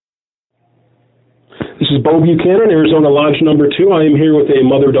This is Bo Buchanan, Arizona Lodge number 2. I am here with a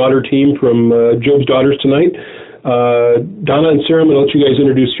mother-daughter team from Job's Daughters tonight. Donna and Sarah, I'm going to let you guys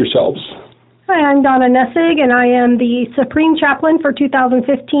introduce yourselves. Hi, I'm Donna Naessig, and I am the Supreme Chaplain for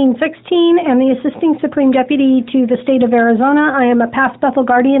 2015-16 and the Assisting Supreme Deputy to the state of Arizona. I am a past Bethel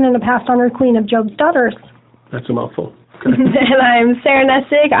Guardian and a past Honored Queen of Job's Daughters. That's a mouthful. Okay. And I'm Sarah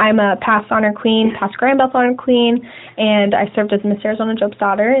Naessig. I'm a past Honored Queen, past Grand Bethel Honored Queen, and I served as Miss Arizona Job's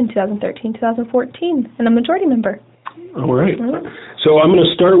Daughter in 2013-2014, and a majority member. All right. So I'm going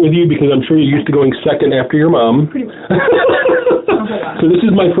to start with you because I'm sure you're used to going second after your mom. Pretty much. So this is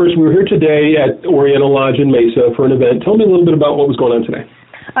my first. We're here today at Oriental Lodge in Mesa for an event. Tell me a little bit about what was going on today.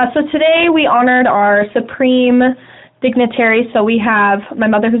 So today we honored our Supreme dignitary. So we have my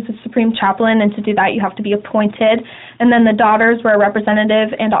mother, who's the Supreme Chaplain, and to do that you have to be appointed. And then the daughters were a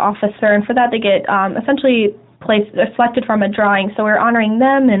representative and an officer, and for that they get essentially selected from a drawing. So we're honoring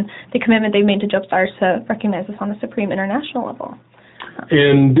them and the commitment they've made to Job's Daughters to recognize us on a Supreme international level.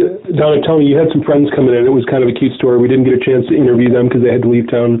 And Donna, tell me, you had some friends coming in. It was kind of a cute story. We didn't get a chance to interview them because they had to leave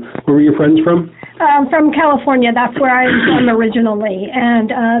town. Where were your friends from? From California. That's where I'm from originally.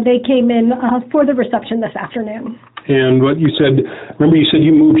 And they came in for the reception this afternoon. And what you said, remember you said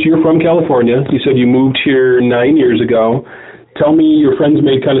you're from California. You said you moved here 9 years ago. Tell me, your friends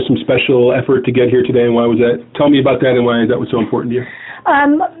made kind of some special effort to get here today, and why was that? Tell me about that and why that was so important to you.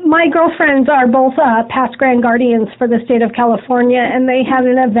 My girlfriends are both past Grand Guardians for the state of California, and they had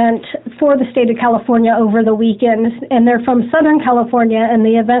an event for the state of California over the weekend, and they're from Southern California, and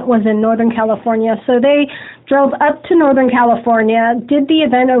the event was in Northern California. So they drove up to Northern California, did the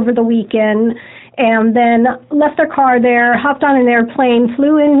event over the weekend, and then left their car there, hopped on an airplane,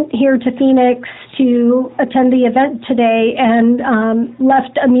 flew in here to Phoenix to attend the event today, and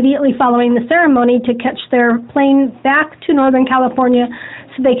left immediately following the ceremony to catch their plane back to Northern California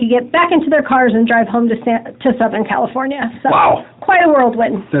so they could get back into their cars and drive home to Southern California. So, wow. Quite a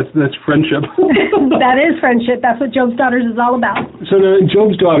whirlwind. That's friendship. That is friendship. That's what Job's Daughters is all about. So now,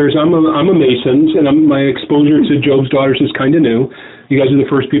 Job's Daughters, I'm a Mason, and my exposure to Job's Daughters is kind of new. You guys are the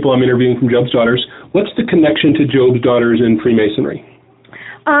first people I'm interviewing from Job's Daughters. What's the connection to Job's Daughters in Freemasonry?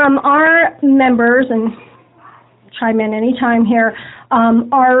 Our members, and chime in anytime here,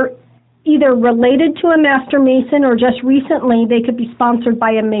 are either related to a Master Mason or just recently they could be sponsored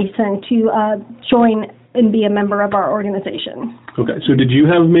by a Mason to join and be a member of our organization. Okay, so did you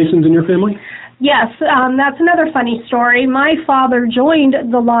have Masons in your family? Yes, that's another funny story. My father joined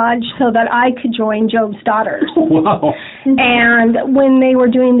the lodge so that I could join Job's Daughters. Wow. And when they were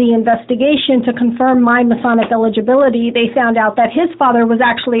doing the investigation to confirm my Masonic eligibility, they found out that his father was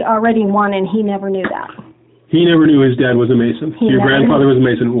actually already one, and he never knew that. He never knew his dad was a Mason. Your grandfather was a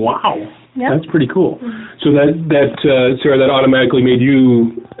Mason. Wow. Yep. That's pretty cool. So that Sarah, that automatically made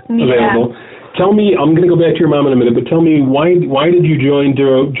you available. Yeah. Tell me, I'm going to go back to your mom in a minute, but tell me, why did you join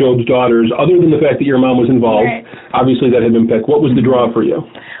Job's Daughters, other than the fact that your mom was involved? Right. Obviously, that had been picked. What was the draw for you?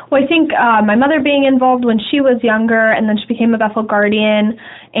 Well, I think my mother being involved when she was younger, and then she became a Bethel Guardian,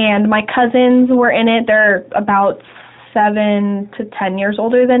 and my cousins were in it. They're about 7 to 10 years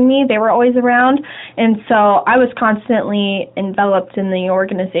older than me. They were always around, and so I was constantly enveloped in the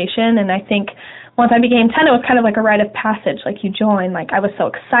organization, and I think once I became 10, it was kind of like a rite of passage, like you join. Like, I was so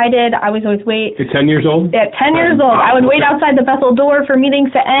excited. I was always wait. At 10 years old? At 10 years old. I would wait outside the Bethel door for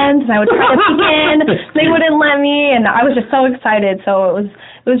meetings to end, and I would try to peek in. They wouldn't let me, and I was just so excited. So it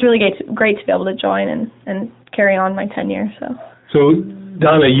was really great to be able to join and carry on my tenure. So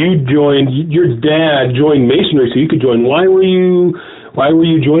Donna, you joined, your dad joined Masonry so you could join. Why were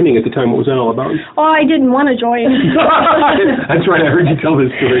you joining at the time? What was that all about? Oh, I didn't want to join. That's right. I heard you tell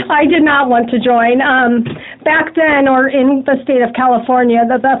this story. I did not want to join. Back then, or in the state of California,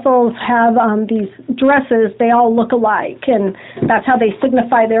 the Bethels have these dresses. They all look alike, and that's how they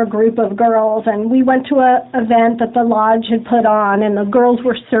signify their group of girls. And we went to an event that the lodge had put on, and the girls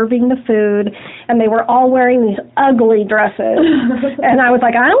were serving the food, and they were all wearing these ugly dresses. And I was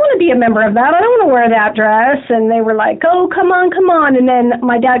like, I don't want to be a member of that. I don't want to wear that dress. And they were like, oh, come on. And then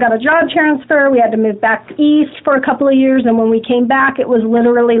my dad got a job transfer. We had to move back east for a couple of years, and when we came back, it was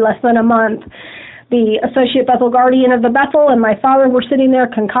literally less than a month. The Associate Bethel Guardian of the Bethel and my father were sitting there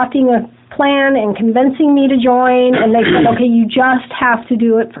concocting a plan and convincing me to join, and they said, okay, you just have to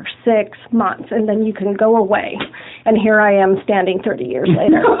do it for 6 months, and then you can go away. And here I am standing 30 years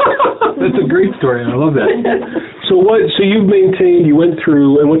later. That's a great story. I love that. So you've maintained, you went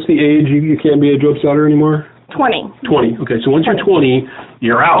through, and what's the age? You can't be a Job's Daughter anymore? 20. 20. Okay, so once you're 20,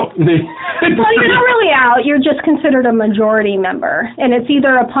 you're out. Well, you're not really out. You're just considered a majority member. And it's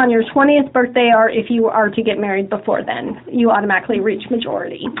either upon your 20th birthday or if you are to get married before then, you automatically reach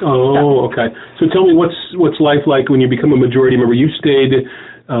majority. Oh, okay. So tell me, what's life like when you become a majority member? You stayed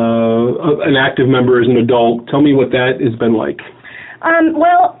an active member as an adult. Tell me what that has been like.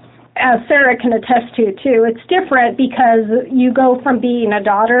 Well, as Sarah can attest to, too, it's different because you go from being a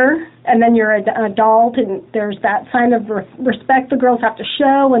daughter and then you're an adult, and there's that sign of respect the girls have to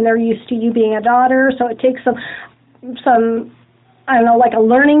show when they're used to you being a daughter. So it takes some I don't know, like a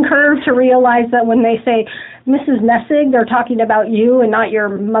learning curve to realize that when they say Mrs. Naessig, they're talking about you and not your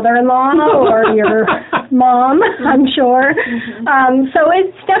mother-in-law or your mom, I'm sure. So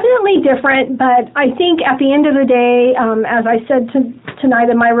it's definitely different, but I think at the end of the day, as I said tonight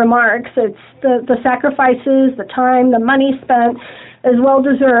in my remarks, it's the sacrifices, the time, the money spent is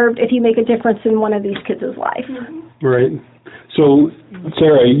well-deserved if you make a difference in one of these kids' life. Right. So,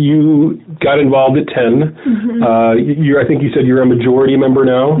 Sarah, you got involved at 10. I think you said you're a majority member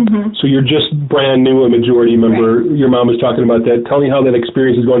now. So you're just brand new a majority member. Right. Your mom was talking about that. Tell me how that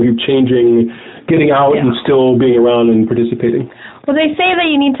experience is going through changing, getting out and still being around and participating. Well, they say that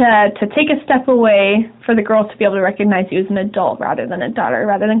you need to take a step away for the girls to be able to recognize you as an adult rather than a daughter,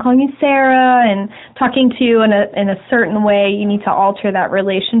 rather than calling you Sarah and talking to you in a certain way. You need to alter that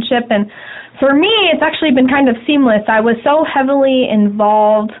relationship. And for me, it's actually been kind of seamless. I was so heavily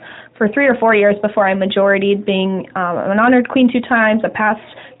involved for 3 or 4 years before I majoritied, being an honored queen 2 times, a past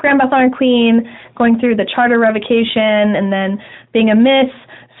Grand Bath Honor Queen, going through the charter revocation, and then being a Miss.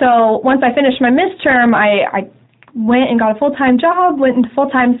 So once I finished my Miss term, I went and got a full-time job, went into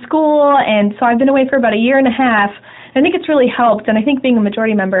full-time school, and so I've been away for about 1.5 years. I think it's really helped, and I think being a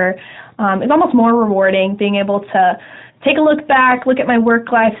majority member is almost more rewarding, being able to take a look back, look at my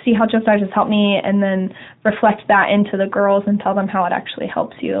work life, see how Job's Daughters has helped me, and then reflect that into the girls and tell them how it actually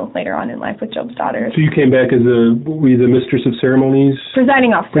helps you later on in life with Job's Daughters. So you came back as were you the Mistress of Ceremonies?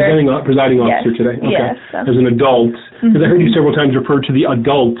 Presiding officer. Presiding officer today. Okay. Yes. As an adult, because I heard you several times refer to the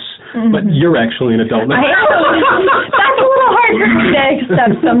adults, but you're actually an adult. I am. That's a little hard for me to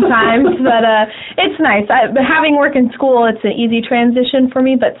accept sometimes, but it's nice. Having work in school, it's an easy transition for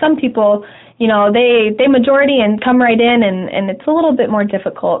me, but some people, you know, they majority and come right in, and it's a little bit more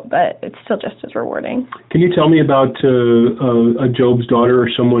difficult, but it's still just as rewarding. Can you tell me about a Job's daughter or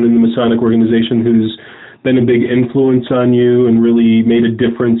someone in the Masonic organization who's been a big influence on you and really made a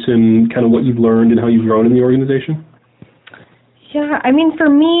difference in kind of what you've learned and how you've grown in the organization? Yeah, I mean, for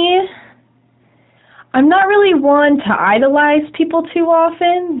me, I'm not really one to idolize people too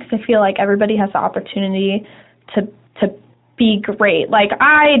often because I feel like everybody has the opportunity to be great. Like,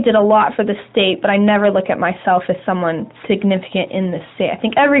 I did a lot for the state, but I never look at myself as someone significant in the state. I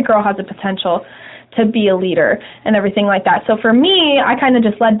think every girl has the potential to be a leader and everything like that. So for me, I kind of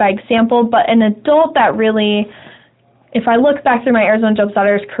just led by example, but an adult that really, if I look back through my Arizona Job's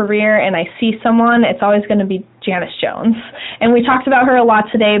Daughters career and I see someone, it's always going to be Janice Jones. And we talked about her a lot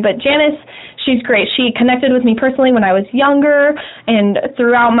today, but Janice, she's great. She connected with me personally when I was younger, and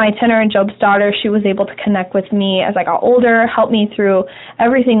throughout my tenure in Job's Daughters, she was able to connect with me as I got older, help me through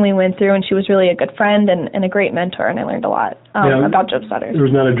everything we went through, and she was really a good friend and a great mentor, and I learned a lot about Job's Daughters. There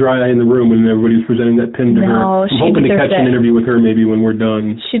was not a dry eye in the room when everybody was presenting that pin to her. I'm hoping to catch an interview with her maybe when we're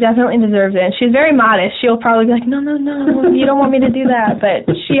done. She definitely deserves it, and she's very modest. She'll probably be like, no, you don't want me to do that, but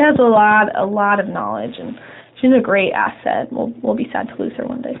she has a lot of knowledge, and she's a great asset. We'll be sad to lose her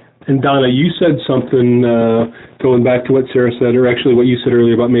one day. And Donna, you said something, going back to what Sarah said, or actually what you said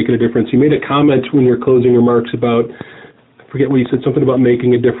earlier about making a difference. You made a comment when you were closing remarks about, I forget what you said, something about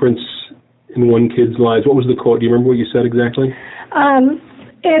making a difference in one kid's lives. What was the quote? Do you remember what you said exactly?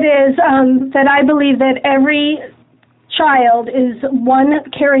 It is that I believe that every child is one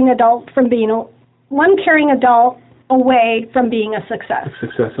caring adult away from being a success.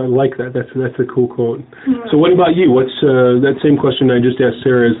 I like that. That's a cool quote. So what about you? What's that same question I just asked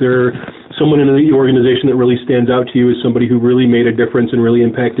Sarah? Is there someone in the organization that really stands out to you as somebody who really made a difference and really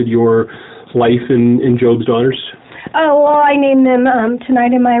impacted your life in Job's Daughters? Oh, well, I named them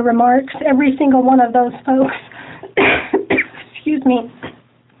tonight in my remarks. Every single one of those folks, excuse me,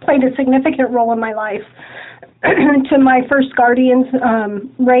 played a significant role in my life. To my first guardians,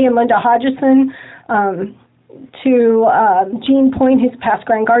 Ray and Linda Hodgson, to Jean Point, who's past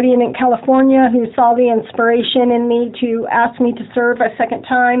Grand Guardian in California, who saw the inspiration in me to ask me to serve a second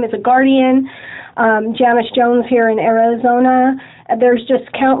time as a guardian, Janice Jones here in Arizona. There's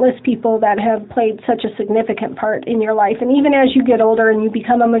just countless people that have played such a significant part in your life. And even as you get older and you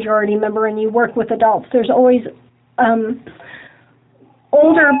become a majority member and you work with adults, there's always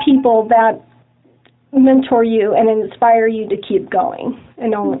older people that mentor you and inspire you to keep going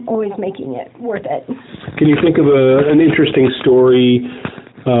and always making it worth it. Can you think of an interesting story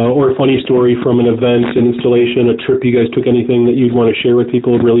or a funny story from an event, an installation, a trip you guys took, anything that you'd want to share with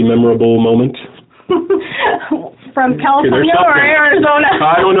people, a really memorable moment? From California or Arizona?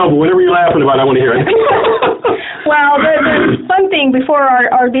 I don't know, but whatever you're laughing about, I want to hear it. Well, the fun thing, before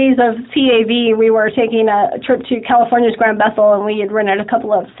our days of CAV, we were taking a trip to California's Grand Bethel, and we had rented a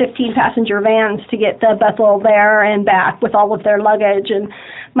couple of 15-passenger vans to get to Bethel there and back with all of their luggage. And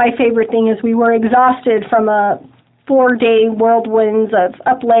my favorite thing is we were exhausted from a 4-day whirlwinds of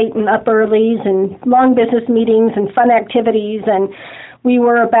up late and up earlies and long business meetings and fun activities, and we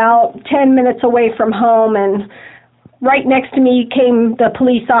were about 10 minutes away from home, and right next to me came the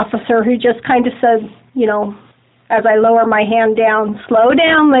police officer who just kind of said, you know, as I lower my hand down, "Slow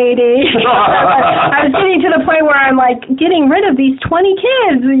down, lady." I was getting to the point where I'm like, getting rid of these 20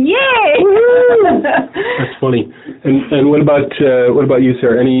 kids, yay! That's funny. And what about you,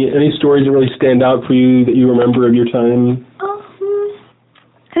 Sarah? Any stories that really stand out for you that you remember of your time?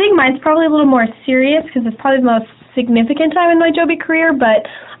 I think mine's probably a little more serious because it's probably the most significant time in my Joby career, but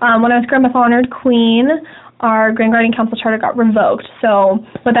when I was Grand Bethel Honored Queen, our Grand Guardian Council charter got revoked. So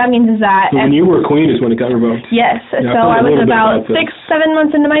what that means is that... So when you were queen is when it got revoked? Yes. Yeah, so I was about 6-7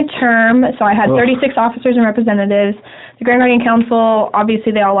 months into my term, so I had 36 officers and representatives. The Grand Guardian Council, obviously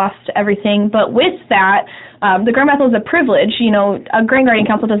they all lost everything, but with that, the Grand Bethel is a privilege. You know, a Grand Guardian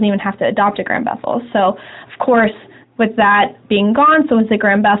Council doesn't even have to adopt a Grand Bethel. So, of course, with that being gone, so was the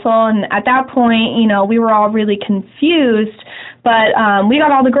Grand Bethel, and at that point, you know, we were all really confused, but we got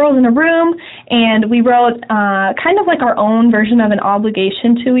all the girls in a room, and we wrote kind of like our own version of an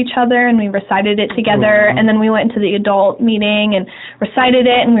obligation to each other, and we recited it together, and then we went into the adult meeting and recited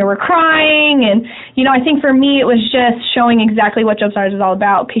it, and we were crying, and, you know, I think for me it was just showing exactly what Job Stars is all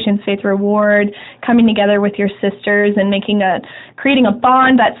about: patience, faith, reward, coming together with your sisters, and creating a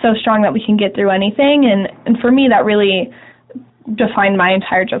bond that's so strong that we can get through anything, and for me that really defined my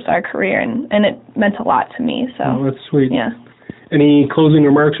entire Job Star career, and it meant a lot to me. So that's sweet. Yeah. Any closing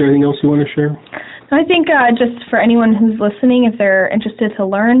remarks or anything else you want to share? I think just for anyone who's listening, if they're interested to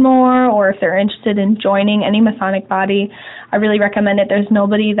learn more or if they're interested in joining any Masonic body, I really recommend it. There's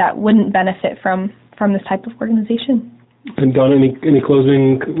nobody that wouldn't benefit from this type of organization. And Donna, any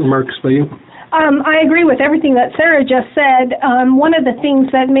closing remarks by you? I agree with everything that Sarah just said. One of the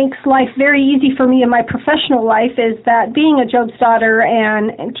things that makes life very easy for me in my professional life is that being a Job's daughter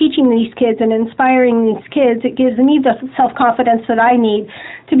and teaching these kids and inspiring these kids, it gives me the self-confidence that I need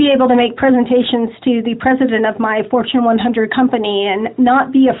to be able to make presentations to the president of my Fortune 100 company and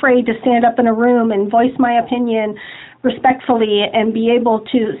not be afraid to stand up in a room and voice my opinion respectfully and be able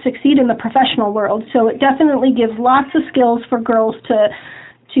to succeed in the professional world. So it definitely gives lots of skills for girls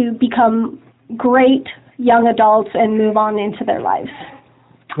to become great young adults and move on into their lives.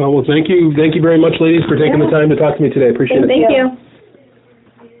 Well, thank you very much, ladies, for taking the time to talk to me today. Appreciate it. Thank you.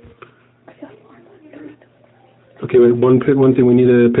 Okay, one thing we need to